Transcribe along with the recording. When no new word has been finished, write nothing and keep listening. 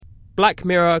Black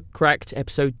Mirror Cracked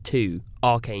Episode 2,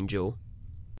 Arkangel.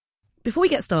 Before we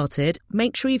get started,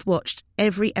 make sure you've watched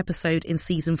every episode in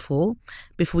Season 4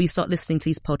 before you start listening to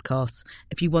these podcasts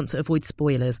if you want to avoid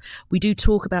spoilers. We do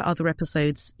talk about other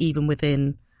episodes even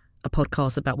within a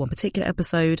podcast about one particular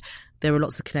episode. There are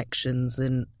lots of connections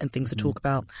and things to talk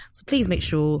about. So please make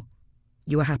sure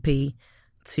you are happy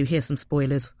to hear some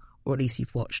spoilers, or at least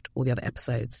you've watched all the other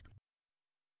episodes.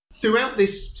 Throughout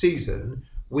this season,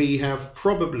 we have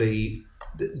probably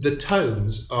the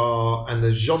tones are and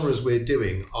the genres we're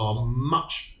doing are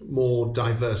much more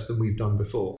diverse than we've done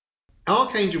before.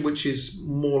 Arkangel, which is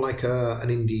more like an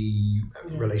indie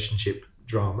relationship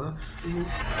drama.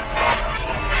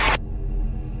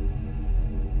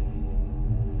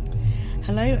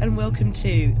 Hello and welcome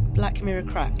to Black Mirror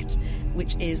Cracked,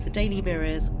 which is the Daily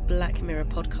Mirror's Black Mirror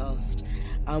podcast.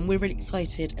 We're really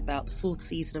excited about the 4th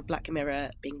season of Black Mirror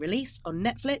being released on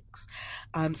Netflix.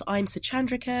 So I'm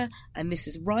Sachandrika and this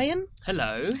is Ryan.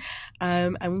 Hello.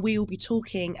 And we will be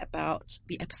talking about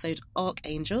the episode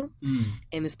Arkangel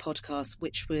in this podcast,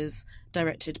 which was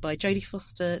directed by Jodie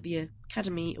Foster, the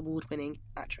Academy Award-winning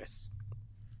actress.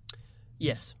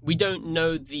 Yes, we don't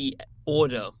know the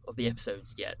order of the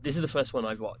episodes yet. This is the first one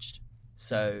I've watched,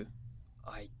 so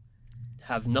I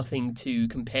have nothing to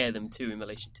compare them to in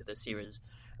relation to the series.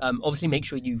 Obviously, make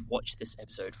sure you've watched this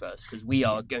episode first, because we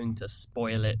are going to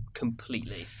spoil it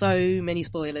completely. So many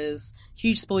spoilers.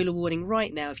 Huge spoiler warning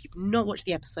right now. If you've not watched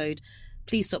the episode,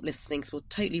 please stop listening, because we'll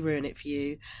totally ruin it for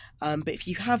you. But if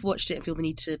you have watched it and feel the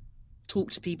need to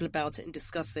talk to people about it and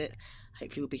discuss it,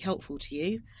 hopefully it will be helpful to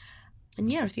you.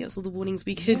 And yeah, I think that's all the warnings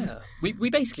we could... Yeah.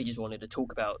 We basically just wanted to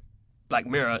talk about Black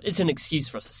Mirror. It's an excuse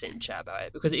for us to sit and chat about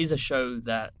it, because it is a show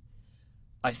that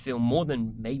I feel more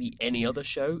than maybe any other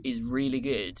show is really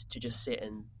good to just sit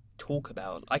and talk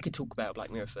about. I could talk about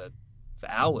Black Mirror for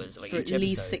hours. Like for each at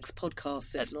least episode. 6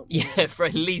 podcasts, if not more. Yeah, for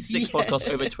at least 6 podcasts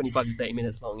over 25 to 30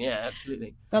 minutes long. Yeah,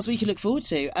 absolutely. That's what you can look forward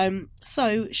to.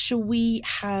 So, shall we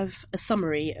have a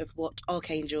summary of what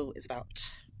Arkangel is about?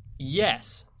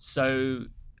 Yes. So,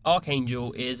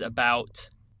 Arkangel is about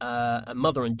a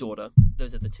mother and daughter.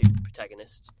 Those are the 2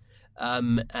 protagonists.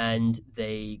 And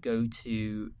they go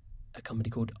to a company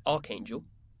called Arkangel,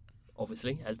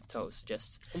 obviously, as the title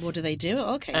suggests. What do they do at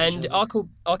Arkangel? And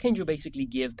Arkangel basically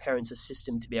give parents a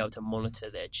system to be able to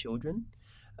monitor their children.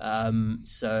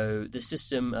 So the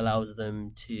system allows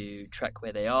them to track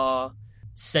where they are,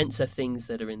 censor things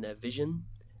that are in their vision,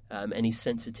 any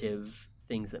sensitive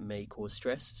things that may cause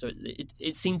stress. So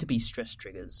it seemed to be stress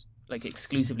triggers, like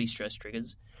exclusively stress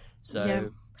triggers.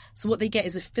 So what they get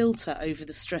is a filter over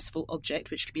the stressful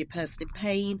object, which could be a person in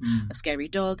pain, a scary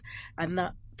dog, and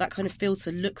that kind of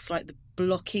filter looks like the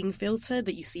blocking filter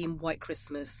that you see in White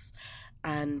Christmas.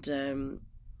 And do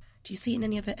you see it in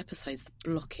any other episodes, the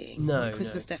blocking? No, White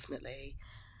Christmas, no. definitely.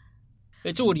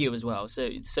 It's audio as well, so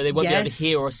they won't be able to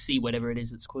hear or see whatever it is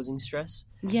that's causing stress.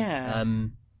 Yeah.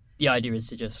 The idea is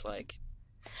to just like...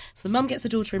 So the mum gets a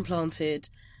daughter implanted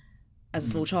as a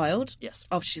small child. Yes.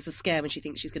 After she's a scare when she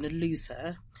thinks she's going to lose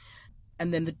her.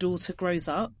 And then the daughter grows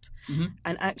up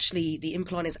and actually the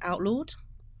implant is outlawed.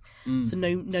 So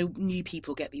no new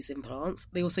people get these implants.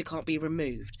 They also can't be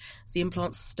removed. So the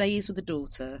implant stays with the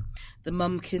daughter. The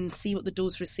mum can see what the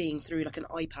daughter is seeing through like an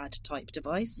iPad type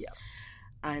device. Yeah.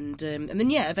 And then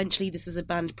eventually this is a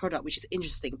banned product, which is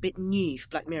interesting, a bit new for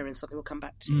Black Mirror and something we'll come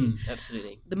back to.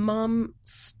 Absolutely. The mum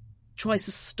tries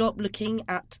to stop looking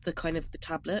at the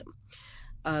tablet,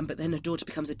 but then her daughter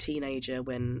becomes a teenager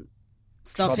when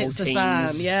stuff hits the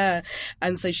fan. Yeah,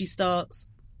 and so she starts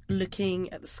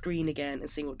looking at the screen again and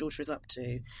seeing what daughter is up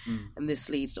to, and this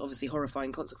leads to obviously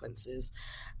horrifying consequences.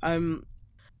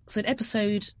 So an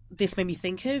episode this made me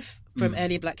think of from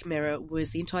earlier Black Mirror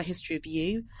was the entire history of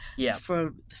You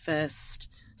from the first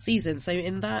season. So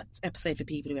in that episode, for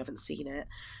people who haven't seen it,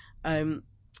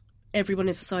 everyone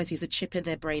in society has a chip in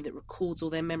their brain that records all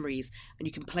their memories, and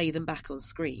you can play them back on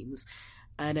screens.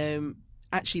 And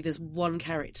actually there's one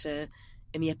character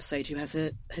in the episode who has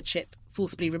her chip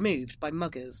forcibly removed by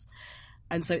muggers.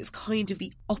 And so it's kind of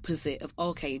the opposite of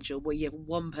Arkangel, where you have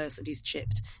one person who's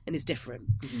chipped and is different.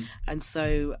 And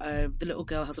so the little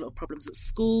girl has a lot of problems at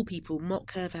school. People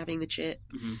mock her for having the chip.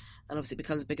 And obviously it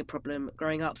becomes a bigger problem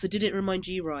growing up. So did it remind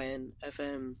you, Ryan, of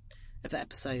that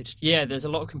episode? Yeah, there's a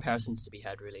lot of comparisons to be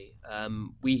had, really.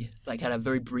 We had a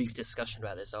very brief discussion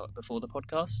about this before the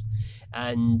podcast.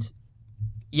 And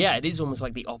yeah, it is almost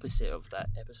like the opposite of that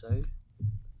episode.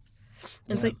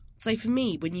 And so for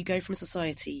me, when you go from a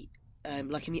society...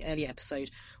 like in the earlier episode,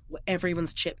 where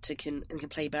everyone's chipped and can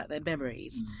play back their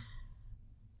memories,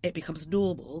 it becomes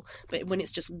normal. But when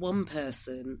it's just one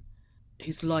person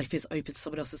whose life is open to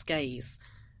someone else's gaze,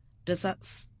 does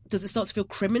it start to feel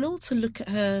criminal to look at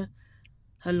her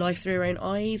life through her own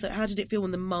eyes? Like, how did it feel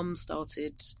when the mum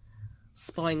started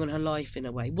spying on her life in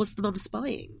a way? Was the mum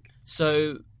spying?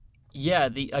 So, yeah,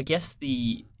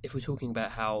 if we're talking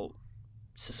about how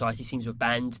society seems to have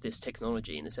banned this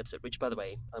technology in this episode, which, by the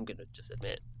way, I'm going to just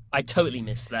admit, I totally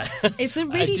missed that. It's a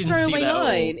really throwaway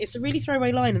line. It's a really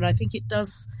throwaway line, and I think it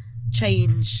does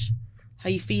change how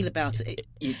you feel about it.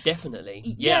 Definitely.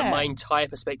 Yeah. My entire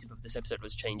perspective of this episode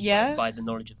was changed by the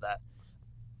knowledge of that.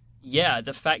 Yeah,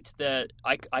 the fact that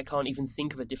I can't even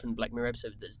think of a different Black Mirror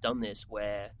episode that's done this,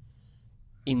 where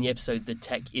in the episode the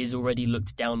tech is already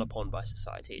looked down upon by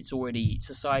society.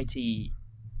 Society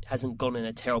hasn't gone in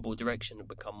a terrible direction and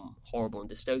become horrible and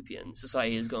dystopian.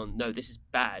 Society has gone, no, this is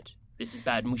bad,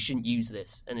 and we shouldn't use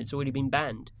this, and it's already been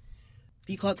banned. But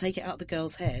you can't take it out of the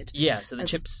girl's head. Yeah, so the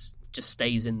chips just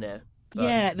stays in there. But...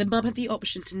 Yeah, the mum had the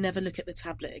option to never look at the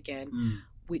tablet again,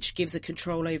 which gives her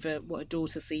control over what her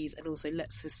daughter sees and also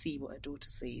lets her see what her daughter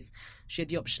sees. She had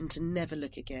the option to never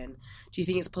look again. Do you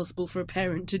think it's possible for a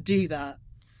parent to do that?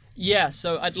 Yeah,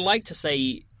 so I'd like to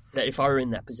say that if I were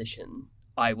in that position,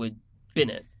 I would bin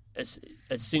it. As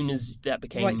soon as that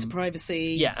became... Right to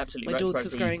privacy. Yeah, absolutely. My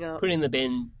daughter's growing up. Put it in the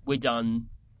bin, we're done.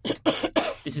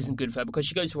 This isn't good for her, because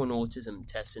she goes for an autism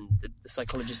test, and the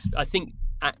psychologist, I think,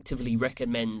 actively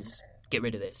recommends get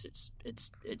rid of this.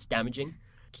 It's damaging.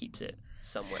 Keeps it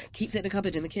somewhere. Keeps it in a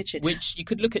cupboard in the kitchen. Which you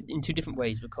could look at in two different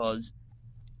ways, because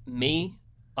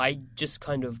I just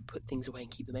kind of put things away and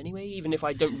keep them anyway, even if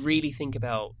I don't really think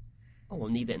about, I'll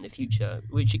need that in the future,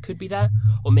 which it could be that,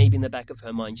 or maybe in the back of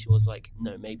her mind she was like,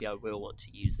 no, maybe I will want to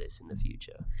use this in the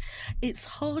future. It's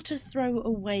hard to throw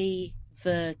away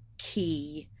the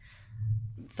key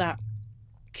that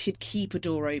could keep a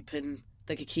door open,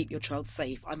 that could keep your child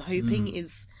safe. I'm hoping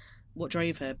is what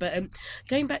drove her. But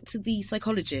going back to the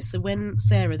psychologist, so when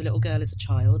Sarah, the little girl, is a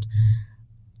child,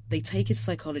 they take a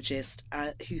psychologist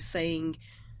who's saying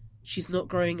she's not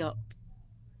growing up,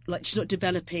 like she's not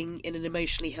developing in an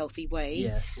emotionally healthy way.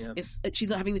 Yes, yeah. She's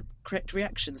not having the correct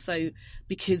reaction. So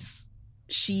because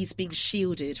she's being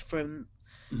shielded from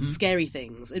scary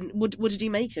things. And what did you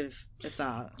make of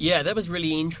that? Yeah, that was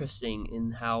really interesting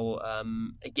in how,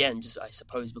 again, just I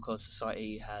suppose because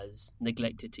society has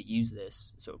neglected to use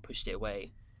this, sort of pushed it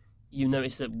away. You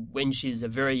notice that when she's a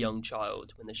very young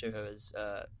child, when they show her as,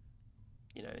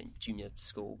 in junior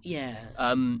school,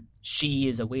 she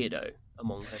is a weirdo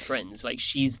among her friends. Like,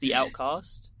 she's the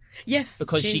outcast. Yes.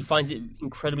 Because she finds it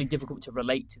incredibly difficult to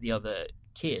relate to the other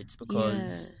kids,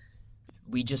 because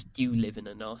we just do live in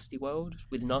a nasty world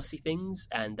with nasty things,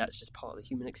 and that's just part of the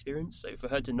human experience. So for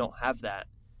her to not have that,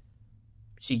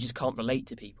 she just can't relate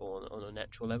to people on a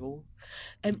natural level.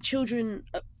 Children,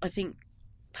 I think,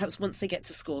 perhaps once they get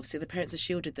to school, obviously the parents have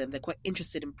shielded them, they're quite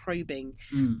interested in probing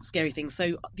scary things.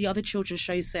 So the other children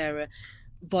show Sarah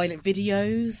violent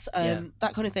videos,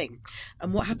 that kind of thing.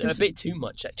 And what happens? A bit too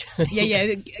much, actually.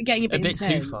 Getting a bit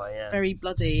intense, too far, very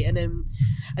bloody. And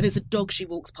there's a dog she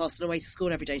walks past on her way to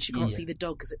school every day, and she can't see the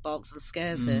dog because it barks and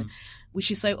scares her, which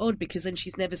is so odd, because then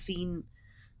she's never seen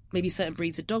maybe certain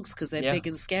breeds of dogs because they're big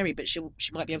and scary, but she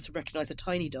might be able to recognise a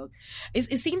tiny dog.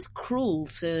 It seems cruel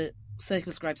to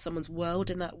circumscribe someone's world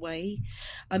in that way.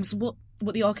 So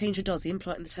what the Arkangel does, the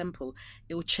implant in the temple,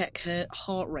 it will check her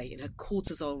heart rate and her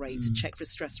cortisol rate to check for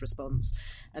stress response,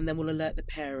 and then will alert the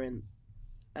parent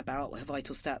about her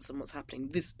vital stats and what's happening.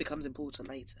 This becomes important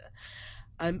later.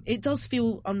 It does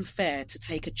feel unfair to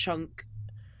take a chunk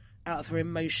out of her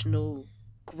emotional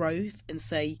growth and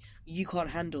say, you can't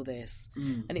handle this,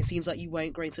 and it seems like you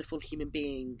won't grow into a full human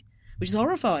being, which is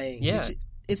horrifying.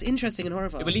 It's interesting and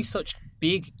horrifying. It relieves such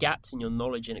big gaps in your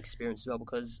knowledge and experience as well,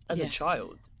 because as a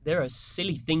child, there are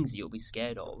silly things that you'll be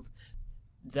scared of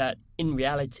that in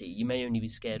reality you may only be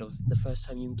scared of the first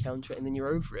time you encounter it, and then you're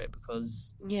over it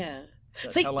because...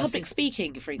 Say public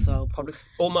speaking, for example.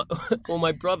 Or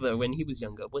my brother, when he was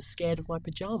younger, was scared of my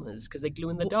pajamas because they glue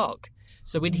in the dark.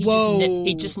 So when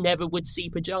he just never would see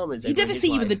pajamas. He'd never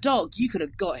see you in the dark. You could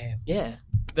have got him. Yeah.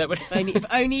 That would... if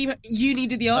only you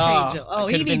needed the Arkangel.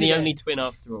 He could have been the only twin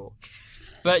after all.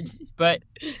 But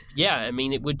yeah, I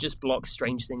mean, it would just block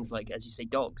strange things like, as you say,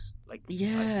 dogs. Like, I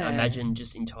imagine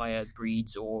just entire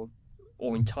breeds or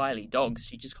entirely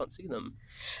dogs. You just can't see them.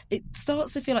 It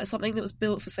starts to feel like something that was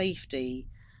built for safety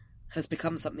has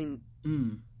become something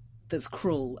that's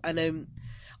cruel. And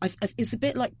it's a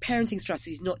bit like parenting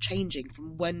strategies not changing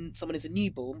from when someone is a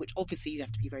newborn, which obviously you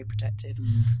have to be very protective,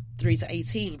 through to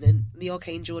 18. And the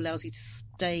Arkangel allows you to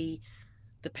stay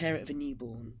the parent of a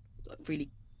newborn, like really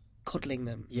coddling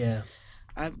them. Yeah.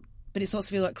 but it starts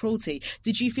to feel like cruelty.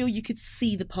 Did you feel you could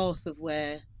see the path of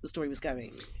where the story was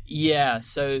going? Yeah,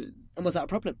 so... And was that a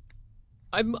problem?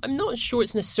 I'm not sure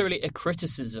it's necessarily a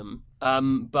criticism,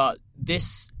 but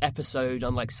this episode,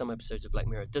 unlike some episodes of Black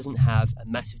Mirror, doesn't have a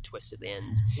massive twist at the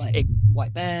end. Like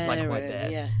White Bear. Like White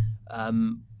Bear. Yeah.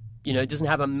 It doesn't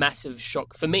have a massive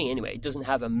shock, for me anyway, it doesn't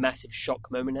have a massive shock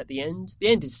moment at the end. The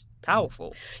end is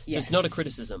powerful, so it's not a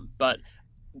criticism, but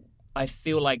I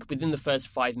feel like within the first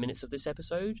 5 minutes of this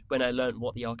episode, when I learned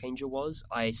what the Arkangel was,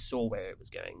 I saw where it was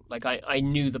going. Like, I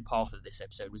knew the path that this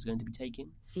episode was going to be taking.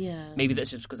 Yeah. Maybe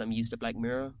that's just because I'm used to Black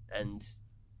Mirror and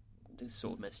the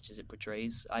sort of messages it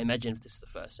portrays. I imagine if this is the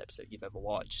first episode you've ever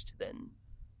watched, then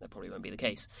that probably won't be the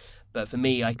case. But for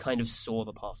me, I kind of saw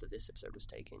the path that this episode was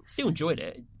taking. Still enjoyed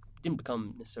it. It didn't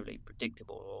become necessarily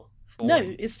predictable or boring.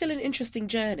 No, it's still an interesting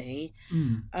journey.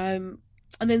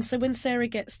 And then, so when Sarah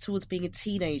gets towards being a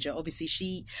teenager,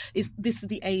 obviously this is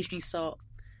the age you start,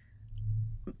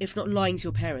 if not lying to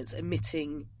your parents,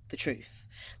 admitting the truth.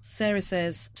 Sarah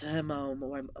says to her mum,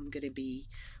 I'm going to be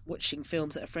watching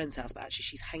films at a friend's house, but actually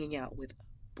she's hanging out with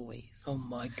boys. Oh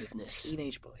my goodness.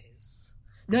 Teenage boys.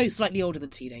 No, slightly older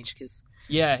than teenage, because...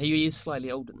 Yeah, he is slightly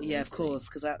older than Yeah, of course,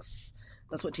 because that's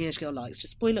what teenage girl likes,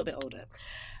 just a boy a little bit older.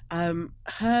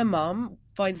 Her mum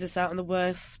finds this out in the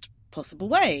worst possible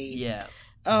way. Yeah.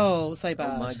 Oh, so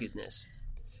bad. Oh my goodness.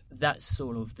 That's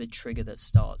sort of the trigger that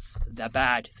starts the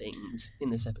bad things in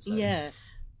this episode. Yeah.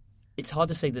 It's hard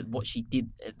to say that what she did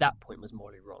at that point was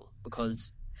morally wrong,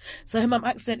 because... So her mum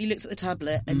accidentally looks at the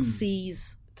tablet and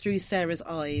sees through Sarah's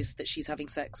eyes that she's having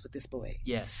sex with this boy.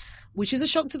 Yes. Which is a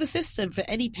shock to the system for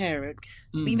any parent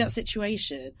to be in that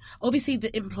situation. Obviously,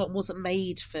 the implant wasn't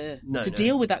made to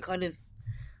deal with that kind of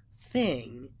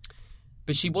thing.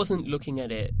 But she wasn't looking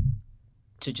at it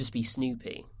to just be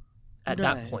snoopy at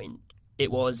that point.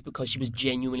 It was because she was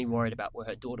genuinely worried about where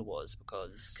her daughter was,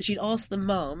 because she'd asked the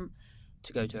mum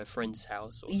to go to her friend's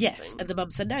house or something. Yes, and the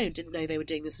mum said no, didn't know they were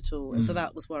doing this at all, and so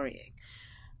that was worrying.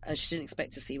 And she didn't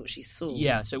expect to see what she saw.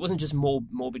 Yeah, so it wasn't just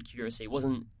morbid curiosity. It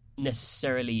wasn't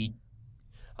necessarily...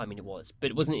 I mean, it was,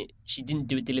 but it wasn't... She didn't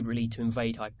do it deliberately to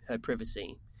invade her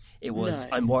privacy. It was,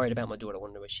 I'm worried about my daughter, I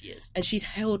wonder where she is. And she'd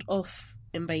held off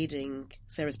invading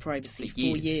Sarah's privacy for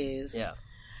years. Yeah.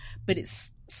 But it's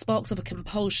sparks of a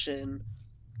compulsion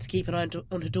to keep an eye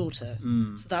on her daughter.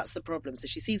 So that's the problem. So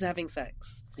she sees her having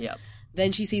sex. Yeah.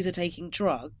 Then she sees her taking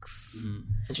drugs.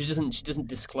 And she doesn't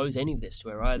disclose any of this to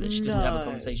her either. She doesn't have a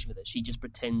conversation with her. She just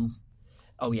pretends,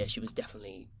 oh yeah, she was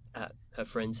definitely at her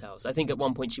friend's house. I think at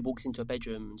one point she walks into a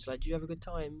bedroom and she's like, "Do you have a good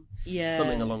time?" Yeah.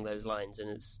 Something along those lines. And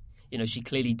it's, she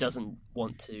clearly doesn't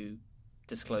want to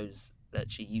disclose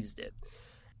that she used it.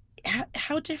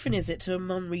 How different is it to a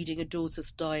mum reading a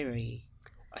daughter's diary?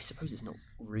 I suppose it's not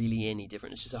really any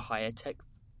different. It's just a higher tech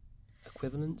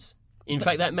equivalence. In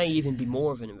fact, that may even be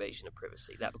more of an invasion of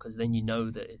privacy. That because then you know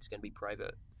that it's going to be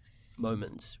private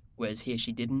moments, whereas here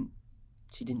she didn't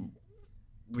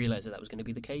realise that was going to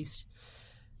be the case.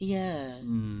 Yeah,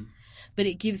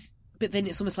 but then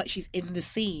it's almost like she's in the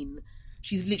scene.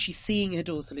 She's literally seeing her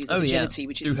daughter lose her virginity,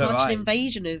 which is such an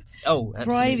invasion of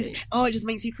privacy. Oh, it just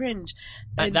makes you cringe.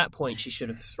 At that point, she should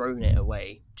have thrown it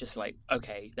away. Just like,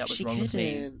 okay, that was wrong with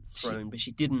me. But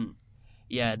she didn't.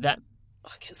 Yeah, that...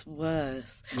 Oh, it gets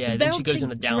worse. Yeah, then she goes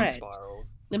on a down spiral.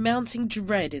 The mounting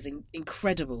dread is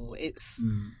incredible.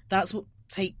 That's what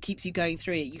keeps you going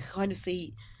through it. You kind of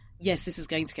see, yes, this is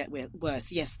going to get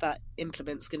worse. Yes, that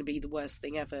implement's going to be the worst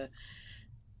thing ever.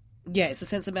 Yeah, it's a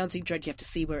sense of mounting dread. You have to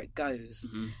see where it goes.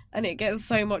 And it gets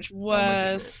so much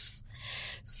worse.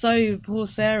 So poor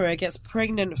Sarah gets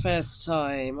pregnant first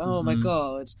time. Oh my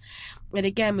God. And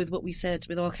again, with what we said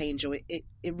with Arkangel,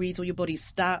 it reads all your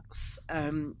body's stats.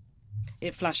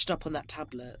 It flashed up on that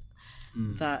tablet.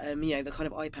 That, the kind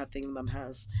of iPad thing the mum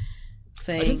has.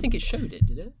 Saying, I don't think it showed it,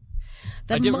 did it?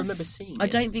 I didn't remember seeing it. I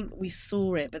don't think we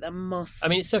saw it, but there must... I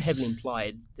mean, it's so heavily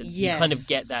implied that you kind of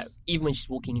get that, even when she's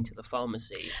walking into the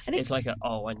pharmacy, it's like, I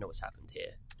know what's happened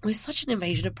here. It's such an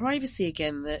invasion of privacy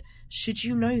again, that should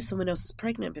you know someone else is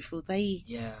pregnant before they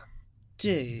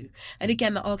do? And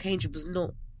again, that Arkangel was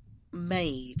not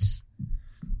made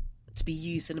to be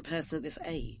used in a person at this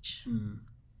age.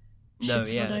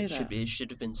 It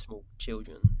should have been small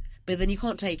children. But then you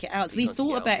can't take it out. So they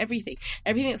thought about everything.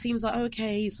 Everything that seems like,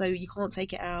 okay, so you can't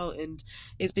take it out and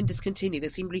it's been discontinued. They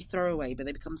seem really throwaway, but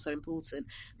they become so important.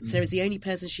 Sarah's the only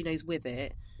person she knows with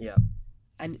it. Yeah.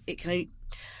 And it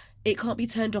can't be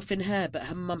turned off in her, but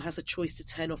her mum has a choice to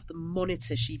turn off the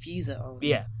monitor she views it on.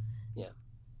 Yeah.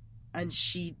 and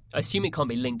she... I assume it can't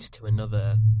be linked to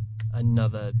another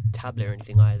tablet or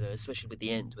anything either, especially with the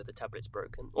end where the tablet's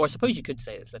broken. Or I suppose you could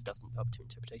say it's left up to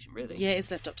interpretation, really. Yeah,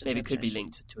 it's left up to Maybe interpretation. it could be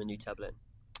linked to a new tablet.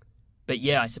 But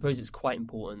yeah, I suppose it's quite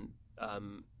important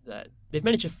that they've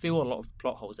managed to fill a lot of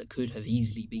plot holes that could have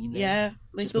easily been there. Yeah,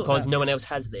 just because no one else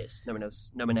has this. No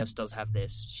one else does have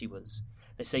this.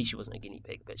 They say she wasn't a guinea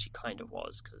pig, but she kind of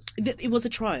was. Cause... It was a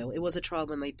trial. It was a trial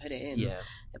when they put it in. Yeah.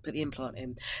 They put the implant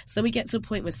in. So then we get to a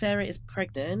point where Sarah is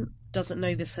pregnant, doesn't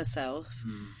know this herself,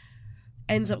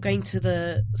 ends up going to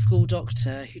the school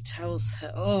doctor who tells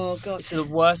her, oh, God. It's the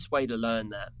worst way to learn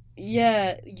that.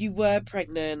 Yeah, you were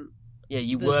pregnant. Yeah,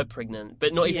 you were pregnant,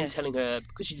 but not even telling her,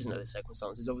 because she doesn't know the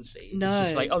circumstances, obviously. No. It's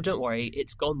just like, oh, don't worry,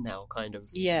 it's gone now, kind of.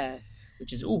 Yeah.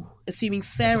 Which is, assuming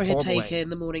Sarah had taken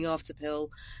the morning after pill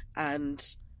and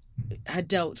had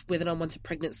dealt with an unwanted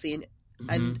pregnancy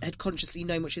and had consciously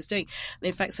known what she was doing. And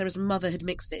in fact, Sarah's mother had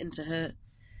mixed it into her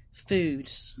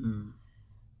food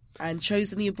and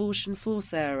chosen the abortion for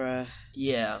Sarah.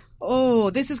 Yeah.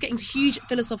 Oh, this is getting to huge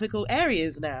philosophical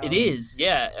areas now. It is,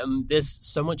 yeah. There's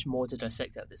so much more to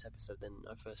dissect out of this episode than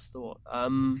I first thought.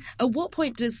 At what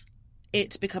point does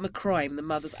it become a crime, the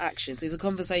mother's actions? Is a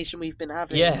conversation we've been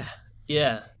having. Yeah.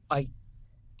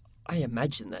 I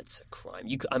imagine that's a crime.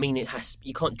 You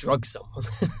can't drug someone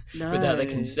without their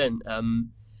consent.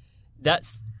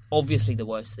 That's obviously the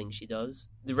worst thing she does.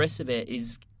 The rest of it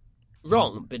is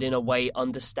wrong, but in a way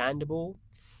understandable.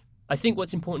 I think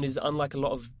what's important is, unlike a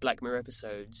lot of Black Mirror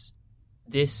episodes,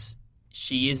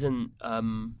 she isn't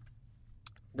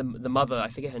the mother, I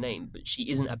forget her name, but she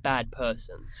isn't a bad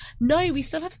person. No, we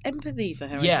still have empathy for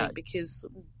her, yeah. I think, because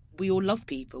we all love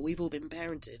people. We've all been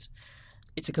parented.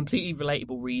 It's a completely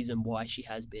relatable reason why she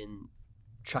has been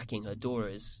tracking her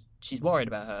daughters. She's worried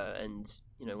about her and,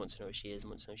 wants to know where she is and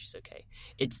wants to know she's okay.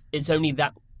 It's only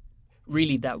that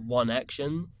one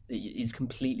action that is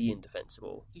completely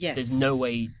indefensible. Yes. There's no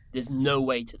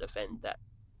way to defend that.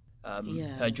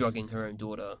 Her drugging her own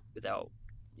daughter without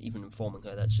even informing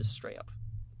her. That's just straight up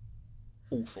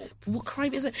awful. What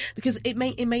crime is it? Because it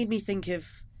made me think of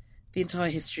the entire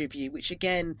history of you, which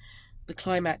again, the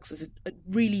climax is a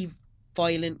really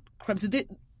violent crime. So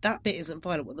that bit isn't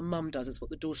violent. What the mum does is what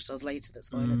the daughter does later that's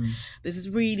violent. There's this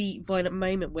really violent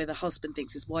moment where the husband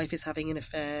thinks his wife is having an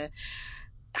affair,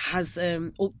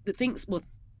 thinks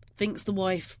the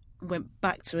wife went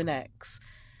back to an ex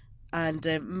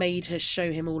and made her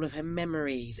show him all of her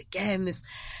memories. Again,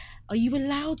 are you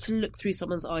allowed to look through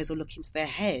someone's eyes or look into their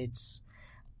heads?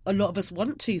 A lot of us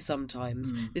want to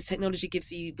sometimes. This technology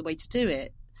gives you the way to do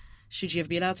it, should you ever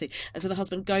be allowed to. And so the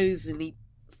husband goes and he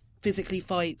physically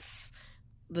fights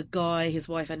the guy his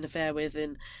wife had an affair with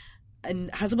and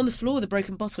has him on the floor with a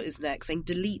broken bottle at his neck, saying,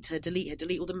 delete her,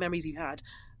 delete all the memories you had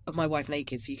of my wife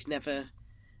naked so you can never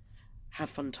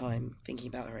have fun time thinking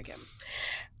about her again.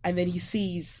 And then he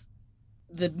sees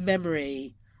the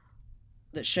memory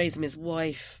that shows him his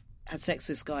wife had sex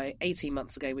with this guy 18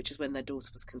 months ago, which is when their daughter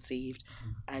was conceived,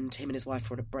 and him and his wife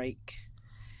were on a break.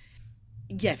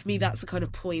 Yeah, for me, that's the kind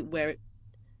of point where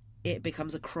it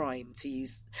becomes a crime to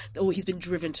use, or he's been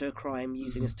driven to a crime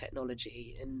using this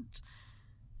technology. And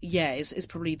yeah, it's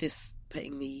probably this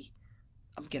putting the,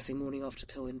 I'm guessing, morning after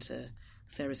pill into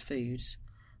Sarah's food,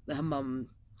 that her mum,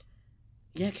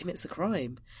 commits a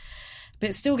crime. But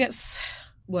it still gets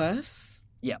worse.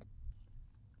 Yeah.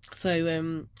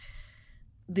 So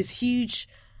this huge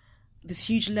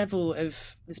level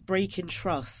of this break in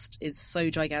trust is so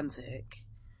gigantic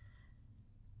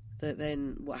that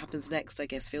then what happens next, I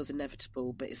guess, feels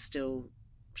inevitable, but it's still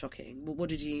shocking. What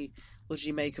did you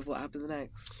make of what happens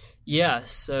next? Yeah,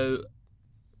 so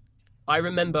I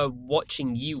remember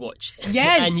watching you watch it.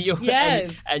 Yes,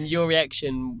 and your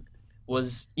reaction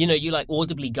was, you like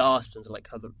audibly gasped and like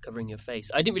covering your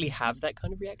face. I didn't really have that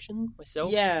kind of reaction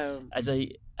myself. Yeah. As I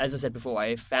said before,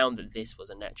 I found that this was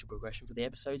a natural progression for the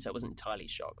episode, so I wasn't entirely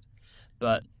shocked.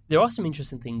 But there are some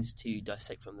interesting things to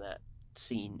dissect from that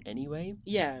scene anyway.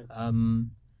 Yeah.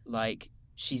 Like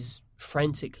Sarah's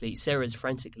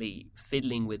frantically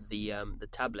fiddling with the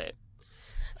tablet.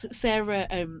 So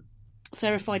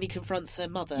Sarah finally confronts her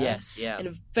mother. Yes, yeah. In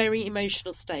a very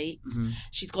emotional state.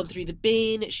 She's gone through the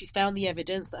bin. She's found the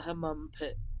evidence that her mum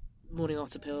put morning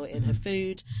after pill in her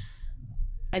food.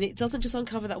 And it doesn't just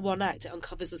uncover that one act, it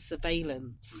uncovers the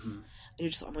surveillance. And you're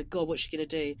just like, oh my God, what's she going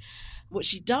to do? What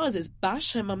she does is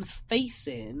bash her mum's face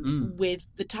in with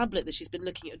the tablet that she's been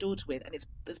looking at her daughter with. And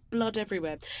there's blood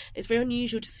everywhere. It's very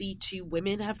unusual to see two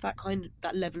women have that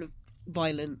level of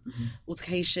violent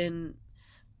altercation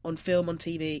on film, on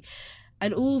TV.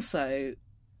 And also,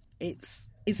 is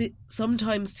it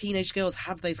sometimes teenage girls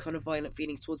have those kind of violent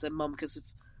feelings towards their mum because of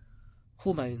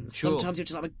hormones. Sure. Sometimes you're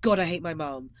just like, oh my God, I hate my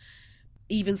mum.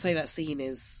 Even so, that scene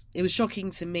it was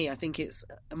shocking to me. I think it's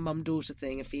a mum-daughter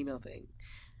thing, a female thing.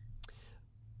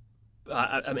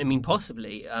 I mean,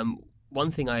 possibly.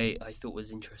 One thing I thought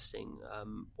was interesting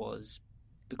was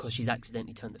because she's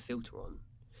accidentally turned the filter on.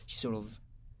 She sort of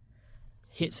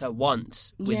hits her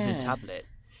once with the tablet,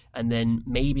 and then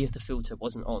maybe if the filter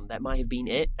wasn't on, that might have been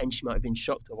it, and she might have been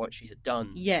shocked at what she had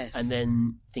done. Yes. And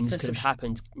then things could have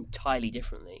happened entirely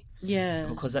differently. Yeah.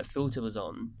 And because that filter was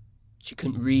on, she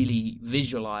couldn't really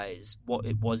visualize what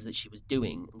it was that she was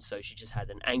doing, and so she just had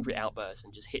an angry outburst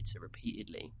and just hits it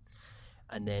repeatedly.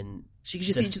 And then she could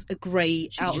just see just a grey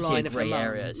outline of her mum.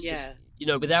 Areas. Yeah.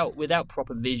 Just, without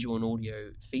proper visual and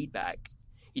audio feedback,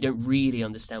 you don't really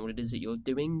understand what it is that you're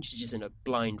doing. She's just in a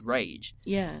blind rage.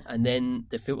 Yeah. And then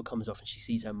the filter comes off and she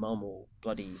sees her mum all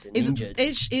bloodied and injured.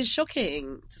 It's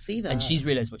shocking to see that. And she's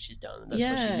realised what she's done, and that's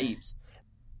why she leaves.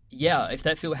 Yeah, if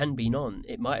that filter hadn't been on,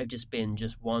 it might have just been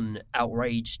just one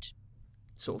outraged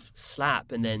sort of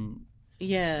slap, and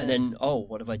then oh,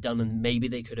 what have I done? And maybe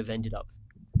they could have ended up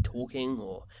talking,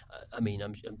 or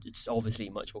it's obviously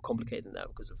much more complicated than that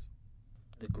because of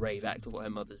the grave act of what her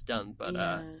mother's done. But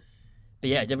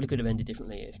yeah, it definitely could have ended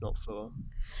differently if not for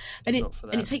that.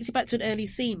 And it takes you back to an early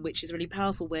scene, which is really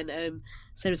powerful, when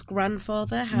Sarah's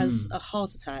grandfather has a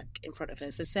heart attack in front of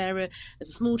her. So Sarah, as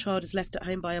a small child, is left at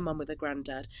home by her mum with her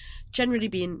granddad, generally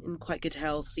being in quite good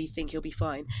health, so you think he'll be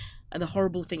fine. And the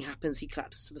horrible thing happens, he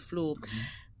collapses to the floor. Mm-hmm.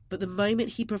 But the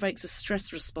moment he provokes a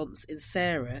stress response in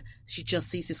Sarah, she just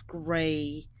sees this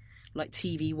grey, like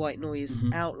TV white noise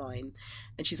outline,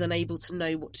 and she's unable to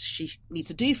know what she needs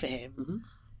to do for him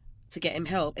to get him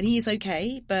help. And he is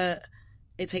okay, but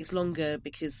it takes longer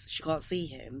because she can't see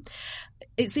him.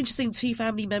 It's interesting, two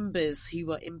family members who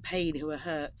are in pain, who are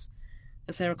hurt,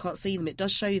 and Sarah can't see them. It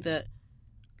does show that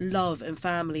love and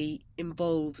family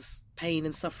involves pain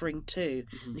and suffering too.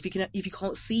 Mm-hmm. If you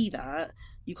can't see that,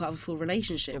 you can't have a full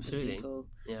relationship with people.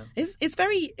 Yeah, it's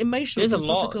very emotional. There's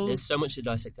a lot. There's so much to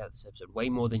dissect out of this episode, way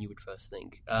more than you would first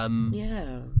think.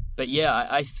 But yeah,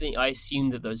 I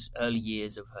assume that those early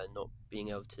years of her not being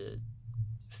able to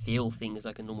feel things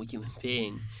like a normal human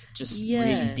being just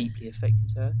really deeply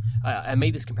affected her. I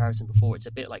made this comparison before. It's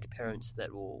a bit like parents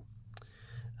that will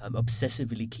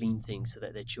obsessively clean things so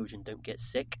that their children don't get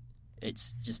sick.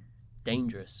 It's just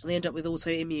dangerous. And they end up with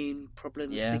autoimmune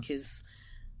problems because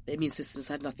the immune system's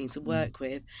had nothing to work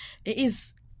with. It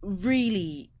is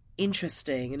really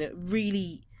interesting, and a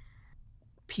really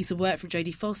piece of work from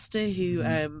Jodie Foster, who,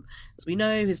 as we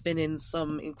know, has been in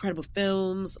some incredible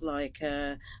films, like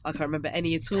I can't remember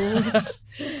any at all.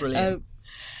 Brilliant.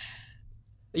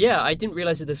 Yeah, I didn't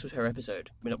realise that this was her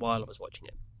episode while I was watching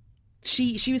it.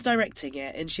 She was directing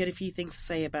it, and she had a few things to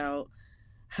say about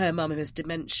her mum who has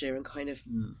dementia and kind of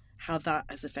how that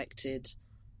has affected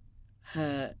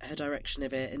her direction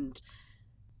of it. And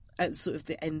at sort of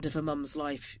the end of her mum's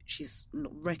life, she's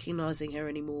not recognising her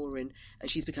anymore, and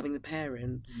she's becoming the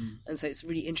parent. And so it's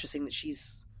really interesting that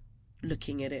she's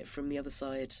looking at it from the other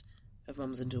side of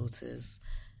mums and daughters.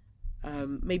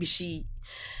 Maybe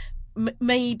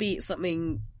it's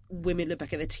something women look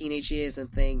back at their teenage years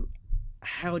and think,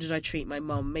 how did I treat my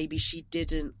mum? Maybe she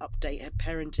didn't update her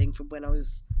parenting from when I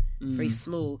was very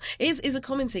small. Is a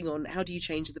commenting on how do you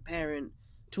change as a parent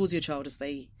towards your child as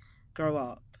they grow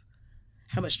up?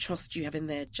 How much trust do you have in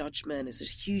their judgment? It's a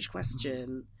huge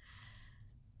question.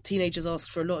 Teenagers ask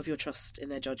for a lot of your trust in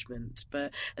their judgment.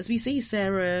 But as we see,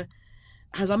 Sarah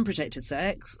has unprotected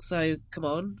sex, so come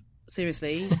on,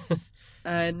 seriously.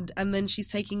 and then she's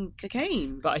taking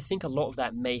cocaine. But I think a lot of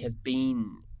that may have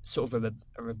been sort of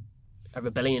a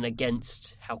rebellion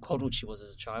against how coddled she was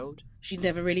as a child. She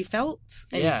never really felt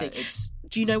anything. Yeah,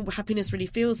 do you know what happiness really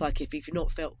feels like if you've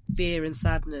not felt fear and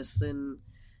sadness and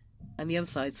the other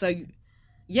side? So,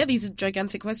 yeah, these are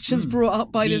gigantic questions brought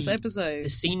up by this episode. The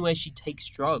scene where she takes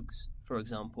drugs, for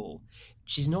example,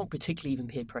 she's not particularly even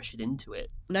peer pressured into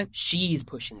it. No. She's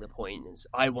pushing the point, as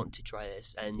I want to try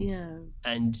this,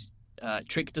 and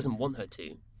Trick doesn't want her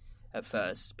to at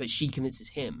first, but she convinces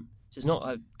him. So it's not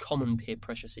a common peer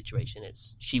pressure situation.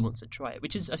 It's she wants to try it,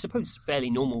 which is, I suppose, fairly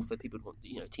normal for people to want,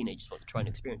 teenagers want to try new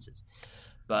experiences.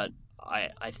 But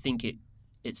I think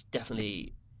it's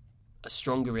definitely a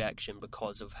stronger reaction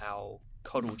because of how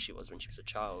coddled she was when she was a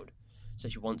child. So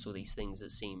she wants all these things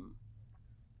that seem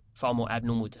far more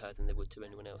abnormal to her than they would to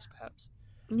anyone else, perhaps.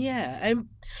 Yeah.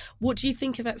 What do you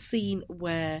think of that scene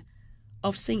where,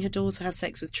 after seeing her daughter have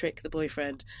sex with Trick, the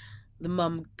boyfriend, the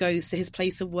mum goes to his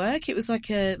place of work? It was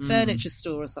like a furniture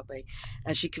store or something,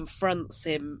 and she confronts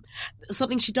him.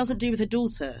 Something she doesn't do with her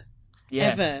daughter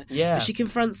ever. Yeah, but she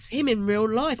confronts him in real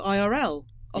life, IRL.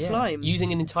 offline.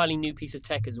 Using an entirely new piece of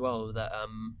tech as well that,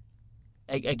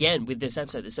 again, with this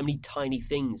episode, there's so many tiny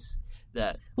things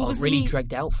that aren't really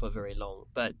dragged out for very long.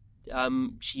 But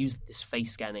she used this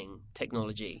face scanning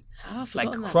technology.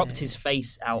 Cropped his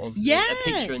face out of a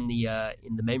picture in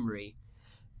the memory,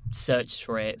 searched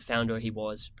for it, found where he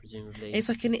was, presumably. It's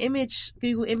like an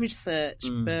Google image search,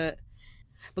 but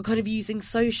kind of using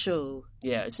social.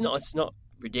 Yeah, it's not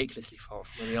ridiculously far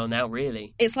from where we are now,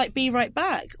 really. It's like Be Right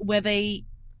Back, where the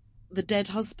dead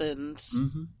husband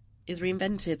is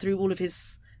reinvented through all of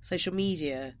his social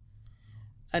media.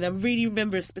 And I really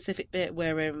remember a specific bit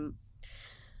where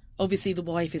obviously the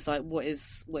wife is like, what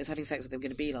is having sex with him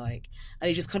going to be like? And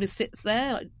he just kind of sits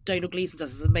there. Like Donald Gleason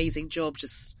does this amazing job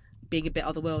just being a bit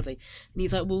otherworldly. And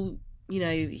he's like, well,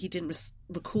 he didn't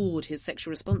record his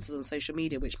sexual responses on social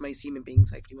media, which most human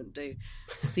beings hopefully wouldn't do.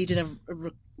 So he didn't have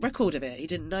a record of it. He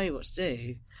didn't know what to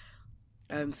do.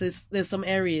 So there's some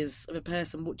areas of a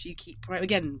person, what do you keep private?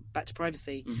 Again, back to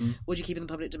privacy. What do you keep in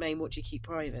the public domain? What do you keep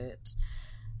private?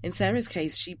 In Sarah's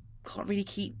case, she can't really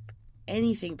keep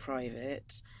anything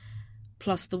private.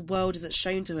 Plus, the world isn't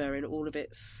shown to her in all of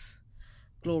its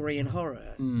glory and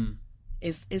horror.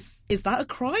 Is that a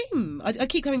crime? I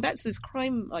keep coming back to this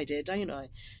crime idea, don't I?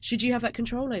 Should you have that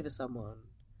control over someone?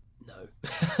 No.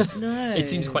 No. It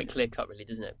seems quite clear cut, really,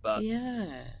 doesn't it? But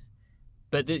yeah.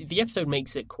 But the episode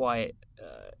makes it quite.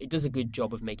 It does a good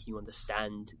job of making you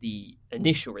understand the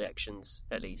initial reactions,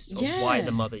 at least, of why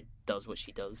the mother does what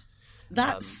she does.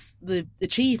 That's the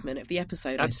achievement of the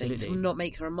episode, absolutely. I think, to not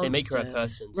make her a monster. They make her a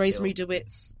person. Rosemary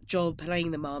DeWitt's job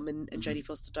playing the mum and Jodie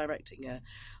Foster directing her.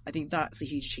 I think that's a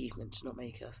huge achievement, to not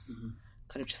make us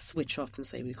kind of just switch off and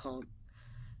say we can't.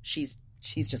 She's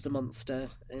just a monster.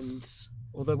 And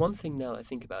although one thing now that I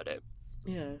think about it,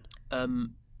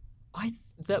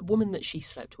 that woman that she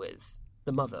slept with,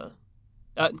 the mother.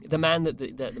 The man that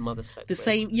the mother slept with.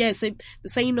 So the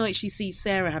same night she sees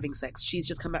Sarah having sex, she's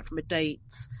just come back from a date.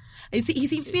 He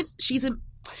seems to be.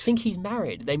 I think he's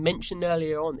married. They mentioned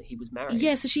earlier on that he was married.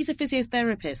 Yeah, so she's a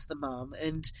physiotherapist, the mum,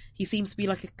 and he seems to be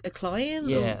like a client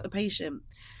or a patient.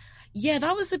 Yeah,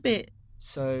 that was a bit.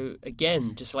 So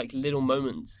again, just like little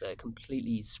moments that are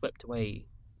completely swept away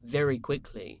very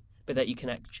quickly, but that you can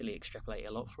actually extrapolate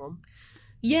a lot from.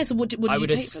 Yeah. So what did you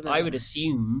take from that? I would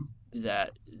assume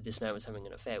that this man was having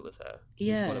an affair with her.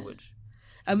 Yeah. Is what I would.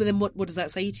 And then what does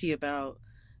that say to you about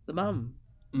the mum?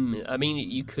 I mean,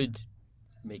 you could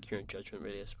make your own judgment,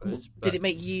 really, I suppose. Did it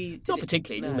make you... Not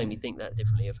particularly. It doesn't make me think that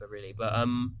differently of her, really. But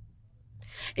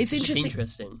it's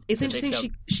interesting. It's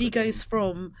interesting she goes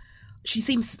from... She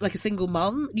seems like a single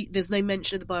mum. There's no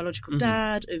mention of the biological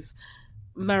dad, of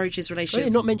marriages,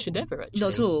 relationships. Not mentioned ever, actually.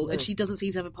 Not at all. No. And she doesn't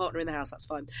seem to have a partner in the house. That's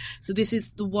fine. So this is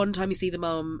the one time you see the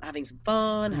mum having some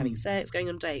fun, having sex, going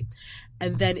on a date.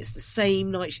 And then it's the same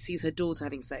night she sees her daughter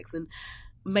having sex. And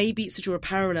maybe it's to draw a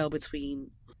parallel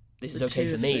between... This is okay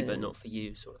for me, but not for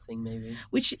you, sort of thing, maybe.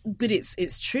 But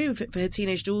it's true for her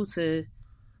teenage daughter.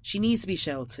 She needs to be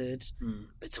sheltered,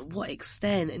 but to what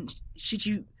extent? And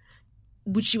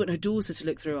would she want her daughter to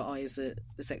look through her eyes at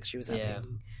the sex she was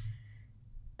having?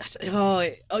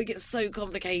 It gets so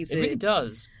complicated. It really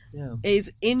does. Yeah, it's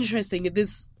interesting.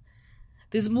 There's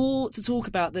more to talk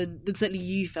about than certainly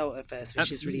you felt at first,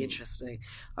 which is really interesting.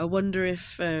 I wonder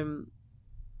if.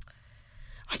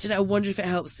 I don't know, I wonder if it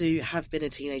helps to have been a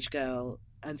teenage girl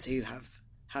and to have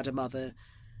had a mother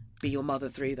be your mother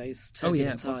through those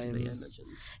turbulent times. Possibly, I imagine.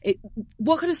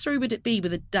 What kind of story would it be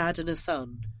with a dad and a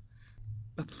son?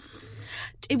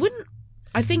 It wouldn't...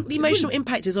 I think the emotional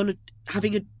impact is on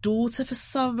having a daughter for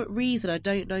some reason. I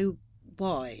don't know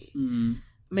why.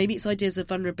 Maybe it's ideas of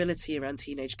vulnerability around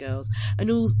teenage girls.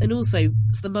 And also,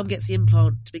 so the mum gets the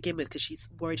implant to begin with because she's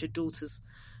worried her daughter's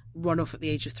run off at the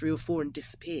age of 3 or 4 and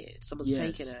disappeared. Someone's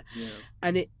taken her. Yeah.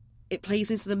 And it plays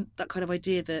into that kind of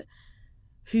idea that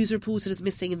who's reported as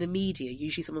missing in the media,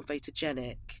 usually someone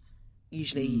photogenic,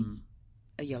 usually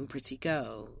a young pretty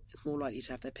girl, is more likely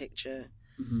to have their picture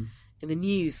in the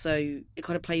news. So it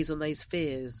kind of plays on those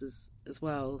fears as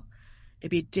well.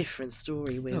 It'd be a different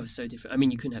story with... Oh, so different. I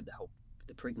mean, you couldn't have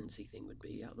the pregnancy thing would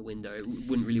be out the window. It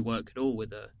wouldn't really work at all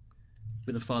with a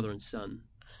father and son.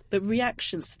 But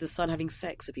reactions to the son having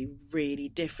sex would be really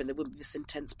different. There wouldn't be this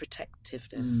intense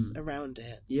protectiveness around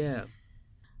it. Yeah.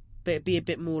 But it'd be a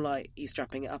bit more like you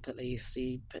strapping it up at least,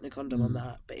 you putting a condom on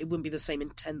that. But it wouldn't be the same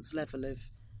intense level of...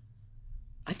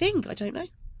 I don't know.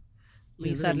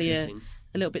 We're sadly a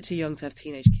little bit too young to have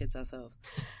teenage kids ourselves.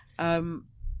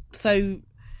 So,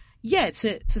 yeah,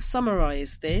 to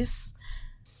summarise this,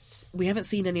 we haven't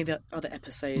seen any of the other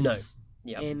episodes. No.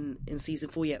 Yep. In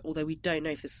season 4 yet, although we don't know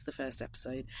if this is the first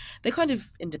episode. They're kind of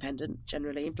independent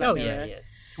generally in Black Mirror.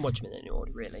 can watch them in any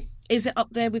order, really. Is it up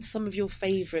there with some of your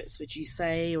favourites, would you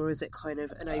say, or is it kind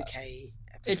of an okay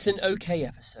episode? It's an okay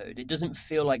episode. It doesn't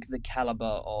feel like the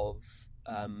calibre of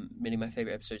many of my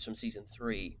favourite episodes from season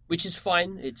 3, which is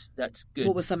fine. That's good.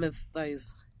 What were some of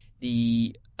those?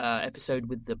 The episode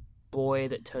with the boy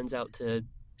that turns out to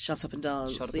Shut Up and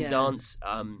Dance. Dance.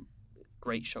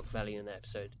 Great shock value in that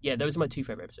episode. Yeah, those are my 2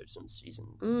 favourite episodes from season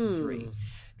 3.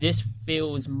 This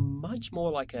feels much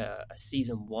more like a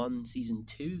season 1, season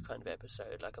 2 kind of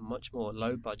episode, like a much more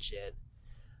low budget,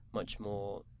 much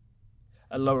more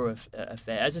a lower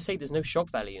affair. As I say, there's no shock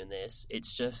value in this.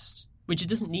 It's just, which it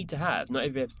doesn't need to have. Not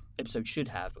every episode should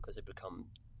have, because it become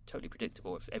totally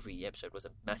predictable if every episode was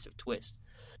a massive twist.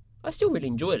 I still really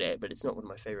enjoyed it, but it's not one of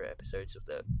my favourite episodes of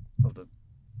the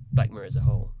Black Mirror as a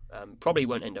whole. Probably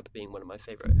won't end up being one of my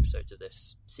favourite episodes of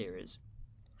this series.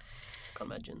 I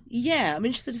can't imagine. Yeah, I'm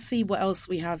interested to see what else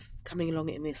we have coming along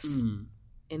in this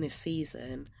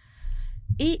season.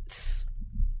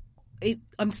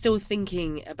 I'm still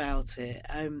thinking about it.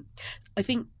 I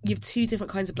think you have 2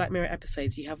 different kinds of Black Mirror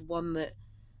episodes. You have one that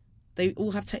they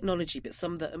all have technology, but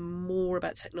some that are more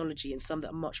about technology and some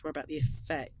that are much more about the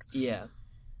effects. Yeah.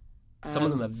 Some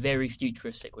of them are very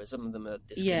futuristic, where some of them are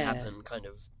this can happen kind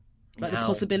of like now. The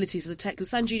possibilities of the tech. With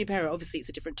San Junipero, obviously it's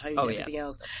a different tone to everything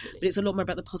else. Absolutely. But it's a lot more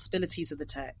about the possibilities of the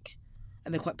tech.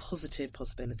 And they're quite positive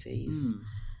possibilities.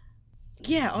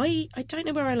 Yeah, I don't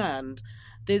know where I land.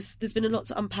 There's been a lot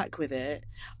to unpack with it.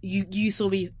 You saw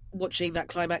me watching that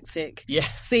climactic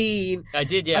scene. I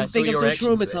did, yeah. I think I'm so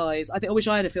traumatised. I wish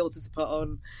I had a filter to put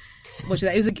on watching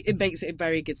that. It makes it a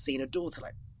very good scene. A daughter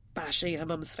bashing her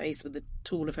mum's face with the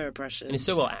tool of her oppression. And it's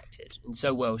so well acted and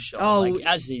so well shot.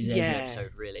 As is every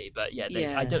episode, really. But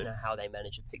I don't know how they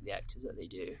manage to pick the actors that they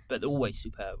do. But they're always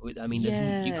superb. I mean, you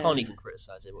can't even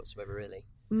criticise it whatsoever, really.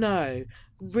 No.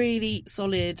 Really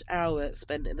solid hour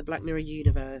spent in the Black Mirror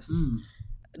universe.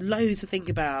 Loads to think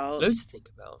about.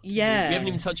 Yeah. We haven't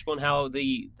even touched upon how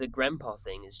the grandpa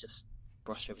thing is just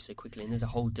brushed over so quickly. And there's a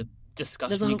whole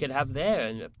discussion you could have there.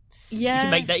 And you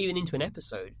can make that even into an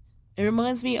episode. It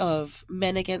reminds me of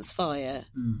Men Against Fire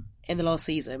in the last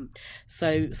season.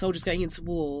 So soldiers going into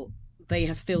war, they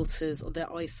have filters on their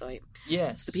eyesight.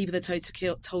 Yes. So the people they're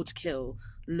told to kill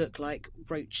look like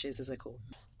roaches, as they're called.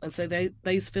 And so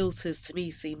those filters to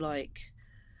me seem like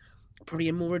probably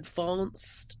a more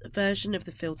advanced version of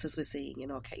the filters we're seeing in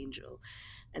Arkangel.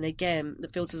 And again, the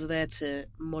filters are there to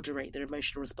moderate their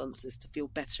emotional responses, to feel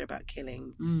better about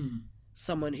killing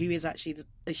someone who is actually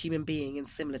a human being and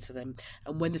similar to them.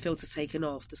 And when the filter's taken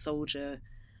off, the soldier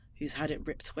who's had it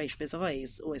ripped away from his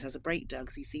eyes always has a breakdown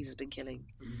because he sees he's been killing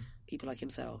people like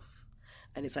himself.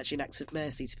 And it's actually an act of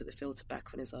mercy to put the filter back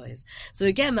on his eyes. So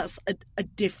again, that's a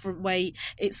different way.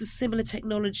 It's a similar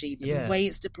technology, but the way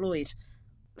it's deployed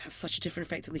has such a different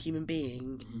effect on the human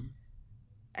being.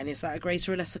 And is that a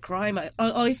greater or lesser crime?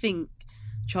 I think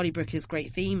Charlie Brooker's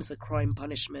great themes are crime,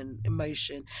 punishment,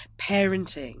 emotion,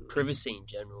 parenting, privacy in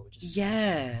general.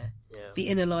 The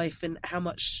inner life and how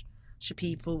much should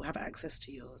people have access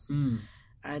to yours.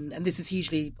 And this is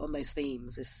hugely on those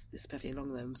themes. This is perfectly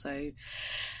along them. So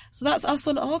that's us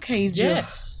on Arkangel.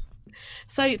 Yes.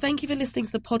 So thank you for listening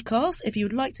to the podcast. If you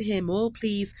would like to hear more,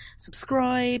 please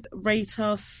subscribe, rate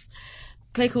us,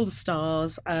 click all the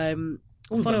stars,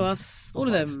 follow us, all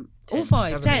of them. 10. All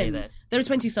 5, 10. There are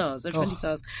 20 stars.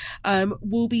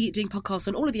 We'll be doing podcasts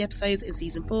on all of the episodes in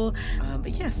season 4.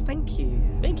 But yes, thank you.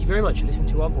 Thank you very much for listening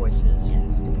to our voices.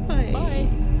 Yes, goodbye.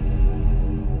 Bye.